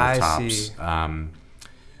 tabletops.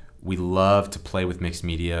 We love to play with mixed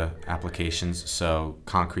media applications. So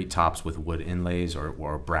concrete tops with wood inlays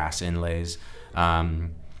or brass inlays,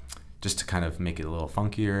 just to kind of make it a little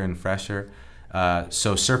funkier and fresher.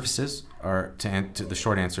 So surfaces are, to the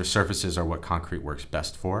short answer, surfaces are what concrete works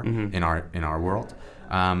best for in our world.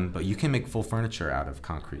 But you can make full furniture out of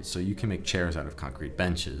concrete. So you can make chairs out of concrete,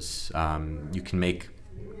 benches. You can make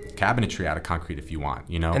cabinetry out of concrete if you want.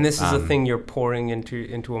 And this is the thing you're pouring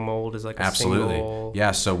into a mold, is like a single.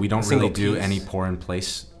 Yeah. So we don't really do any pour in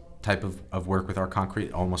place type of work with our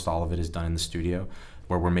concrete. Almost all of it is done in the studio,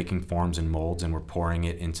 where we're making forms and molds, and we're pouring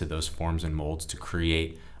it into those forms and molds to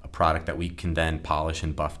create a product that we can then polish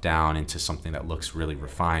and buff down into something that looks really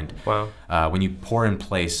refined. Wow. When you pour in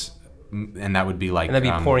place, and that would be like... And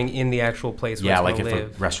that'd be pouring in the actual place where it's like if a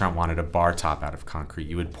restaurant wanted a bar top out of concrete,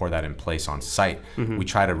 you would pour that in place on site. We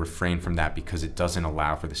try to refrain from that because it doesn't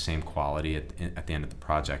allow for the same quality at the end of the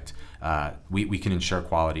project. We can ensure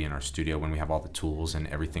quality in our studio when we have all the tools and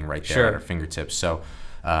everything right there at our fingertips. So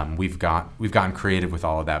we've gotten creative with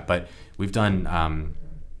all of that. But we've done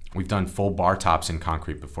full bar tops in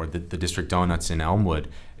concrete before. The District Donuts in Elmwood,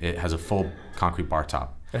 it has a full concrete bar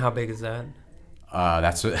top. And how big is that?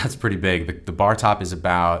 That's pretty big. The bar top is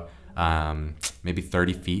about maybe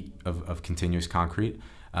 30 feet of continuous concrete.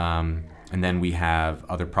 And then we have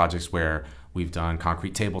other projects where we've done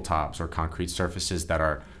concrete tabletops or concrete surfaces that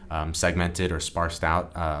are segmented or sparsed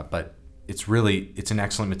out. But it's an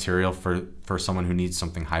excellent material for someone who needs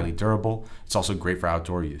something highly durable. It's also great for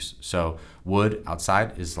outdoor use. So wood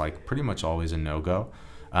outside is like pretty much always a no-go.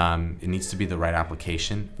 It needs to be the right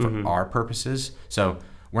application for our purposes. So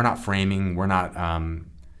we're not framing, we're not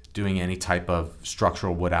doing any type of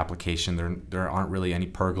structural wood application. There aren't really any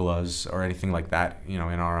pergolas or anything like that, in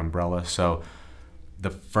our umbrella. So the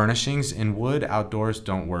furnishings in wood outdoors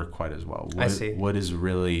don't work quite as well. I see. Wood is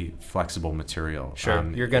really flexible material. Sure,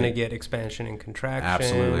 you're going to get expansion and contraction.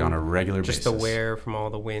 Absolutely, on a regular basis. Just the wear from all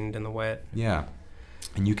the wind and the wet. Yeah,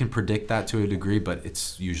 and you can predict that to a degree, but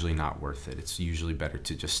it's usually not worth it. It's usually better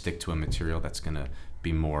to just stick to a material that's going to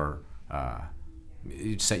be more...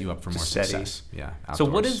 set you up for more success. Yeah. Outdoors. So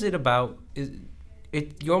what is it about?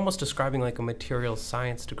 You're almost describing like a material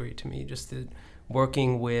science degree to me. Just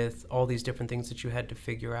working with all these different things that you had to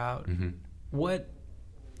figure out. What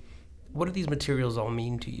do these materials all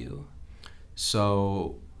mean to you?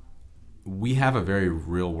 So we have a very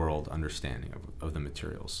real world understanding of the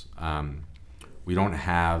materials. We don't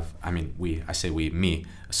have. Me.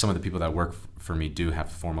 Some of the people that work for me do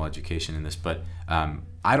have formal education in this, but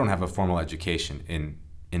I don't have a formal education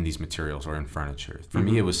in these materials or in furniture. For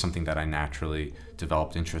me, it was something that I naturally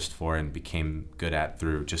developed interest for and became good at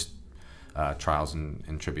through just trials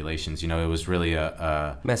and tribulations. You know, it was really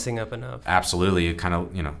messing up enough. Absolutely, kind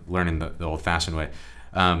of, you know, learning the old-fashioned way.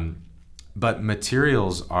 But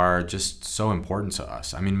materials are just so important to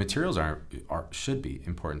us. I mean, materials should be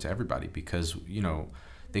important to everybody because, you know,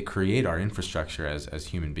 they create our infrastructure as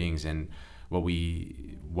human beings, and what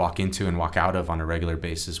we walk into and walk out of on a regular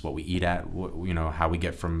basis, what we eat at, you know, how we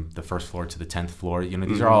get from the first floor to the 10th floor. You know,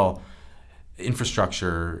 these are all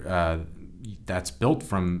infrastructure that's built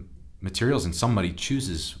from materials, and somebody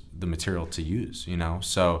chooses the material to use, you know.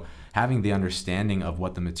 So having the understanding of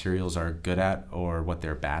what the materials are good at or what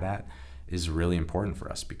they're bad at is really important for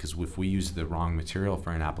us, because if we use the wrong material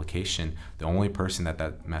for an application, the only person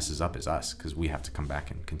that messes up is us, because we have to come back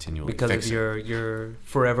and continually because fix of your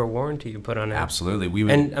forever warranty you put on it. Absolutely.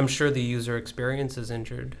 And I'm sure the user experience is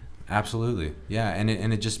injured. Absolutely. Yeah, and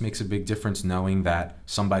it just makes a big difference knowing that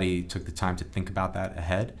somebody took the time to think about that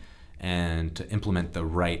ahead and to implement the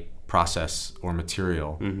right process or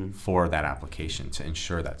material for that application to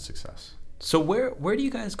ensure that success. So where do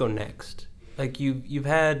you guys go next? Like you've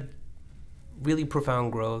had really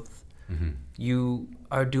profound growth. You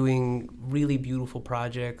are doing really beautiful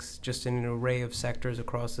projects just in an array of sectors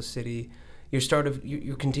across the city.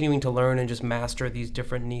 You're continuing to learn and just master these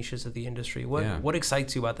different niches of the industry. What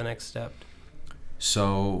excites you about the next step?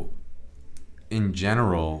 So in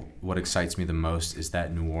general, what excites me the most is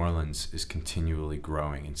that New Orleans is continually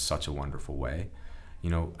growing in such a wonderful way.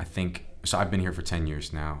 You know, I think, so I've been here for 10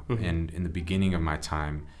 years now, and in the beginning of my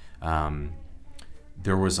time,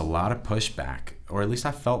 there was a lot of pushback, or at least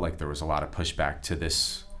I felt like there was a lot of pushback to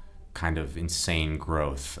this kind of insane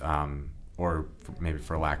growth, or maybe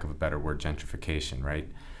for lack of a better word, gentrification, right?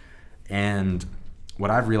 And what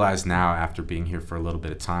I've realized now after being here for a little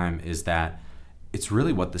bit of time is that it's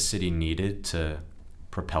really what the city needed to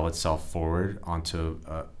propel itself forward onto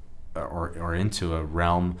or into a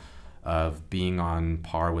realm of being on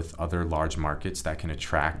par with other large markets that can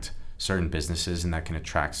attract certain businesses and that can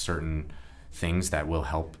attract certain things that will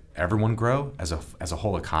help everyone grow as a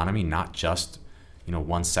whole economy, not just, you know,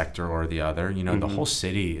 one sector or the other. You know, the whole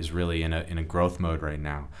city is really in a growth mode right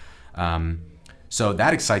now. So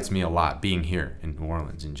that excites me a lot, being here in New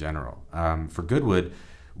Orleans in general. For GoodWood,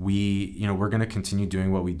 we're going to continue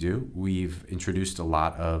doing what we do. We've introduced a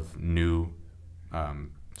lot of new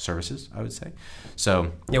services, I would say.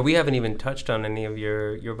 So yeah, we haven't even touched on any of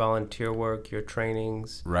your volunteer work, your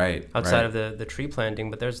trainings, right outside of the tree planting,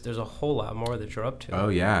 but there's a whole lot more that you're up to. Oh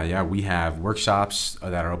yeah, we have workshops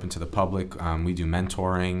that are open to the public. We do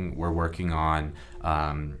mentoring. We're working on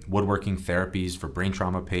woodworking therapies for brain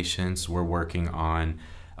trauma patients. We're working on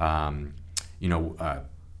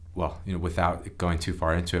without going too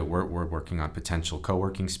far into it, we're working on potential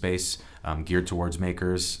co-working space geared towards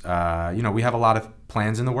makers. We have a lot of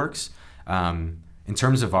plans in the works. In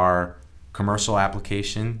terms of our commercial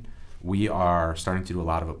application, we are starting to do a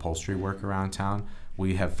lot of upholstery work around town.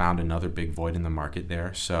 We have found another big void in the market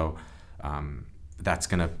there. So that's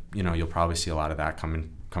going to, you'll probably see a lot of that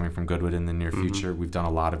coming from GoodWood in the near future. We've done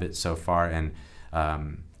a lot of it so far. And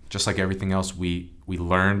just like everything else, we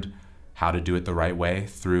learned how to do it the right way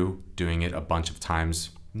through doing it a bunch of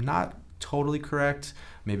times, not totally correct,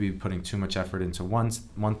 maybe putting too much effort into one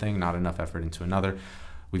thing, not enough effort into another.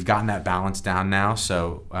 We've gotten that balance down now,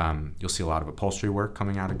 so you'll see a lot of upholstery work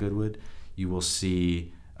coming out of GoodWood. You will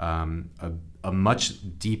see a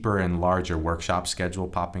much deeper and larger workshop schedule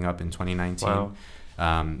popping up in 2019.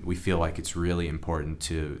 Wow. We feel like it's really important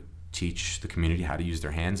to teach the community how to use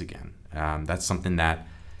their hands again. That's something that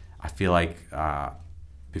I feel like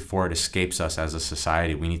before it escapes us as a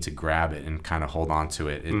society, we need to grab it and kind of hold on to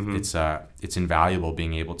it. It's invaluable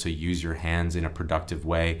being able to use your hands in a productive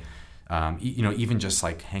way. Even just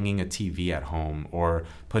like hanging a TV at home or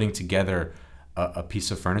putting together a piece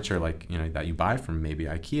of furniture like that you buy from maybe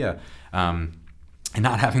IKEA, and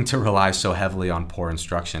not having to rely so heavily on poor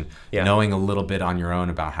instruction. Knowing a little bit on your own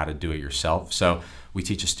about how to do it yourself. So we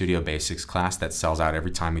teach a studio basics class that sells out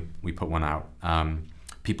every time we put one out.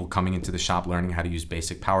 People coming into the shop learning how to use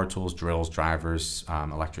basic power tools, drills, drivers,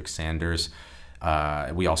 electric sanders.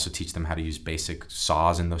 We also teach them how to use basic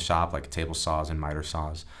saws in the shop, like table saws and miter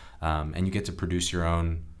saws. And you get to produce your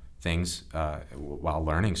own things while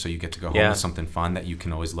learning. So you get to go home with something fun that you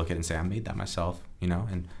can always look at and say, I made that myself,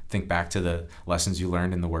 and think back to the lessons you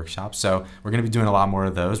learned in the workshop. So we're going to be doing a lot more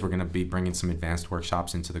of those. We're going to be bringing some advanced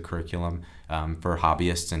workshops into the curriculum for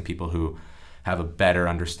hobbyists and people who have a better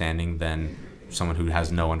understanding than someone who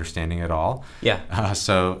has no understanding at all.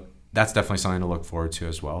 So that's definitely something to look forward to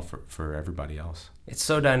as well for everybody else. It's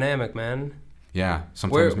so dynamic, man. Yeah,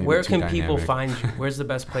 sometimes maybe where too can people dynamic. find you? Where's the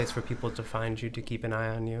best place for people to find you, to keep an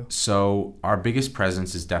eye on you? So our biggest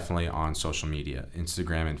presence is definitely on social media,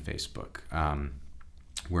 Instagram and Facebook.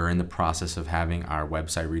 We're in the process of having our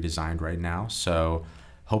website redesigned right now. So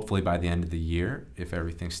hopefully by the end of the year, if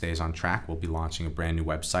everything stays on track, we'll be launching a brand new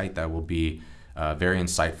website that will be very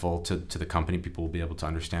insightful to the company. People will be able to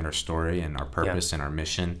understand our story and our purpose and our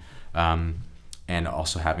mission, and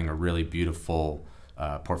also having a really beautiful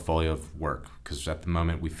portfolio of work, because at the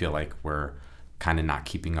moment we feel like we're kind of not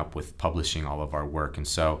keeping up with publishing all of our work. And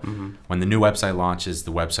so when the new website launches,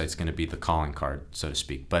 the website's going to be the calling card, so to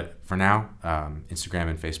speak. But for now, Instagram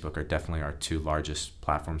and Facebook are definitely our two largest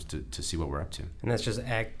platforms to see what we're up to. And that's just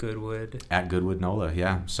at GoodWood? At GoodWood NOLA,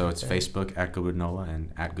 yeah. So it's Facebook at GoodWood NOLA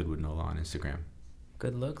and at GoodWood NOLA on Instagram.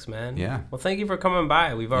 Good looks, man. Yeah. Well, thank you for coming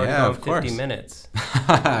by. We've already gone 50 minutes.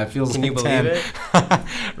 It feels Can like you believe 10. it?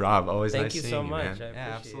 Rob, always Thank nice you seeing so you, much. man. I appreciate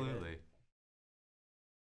Yeah, absolutely. it.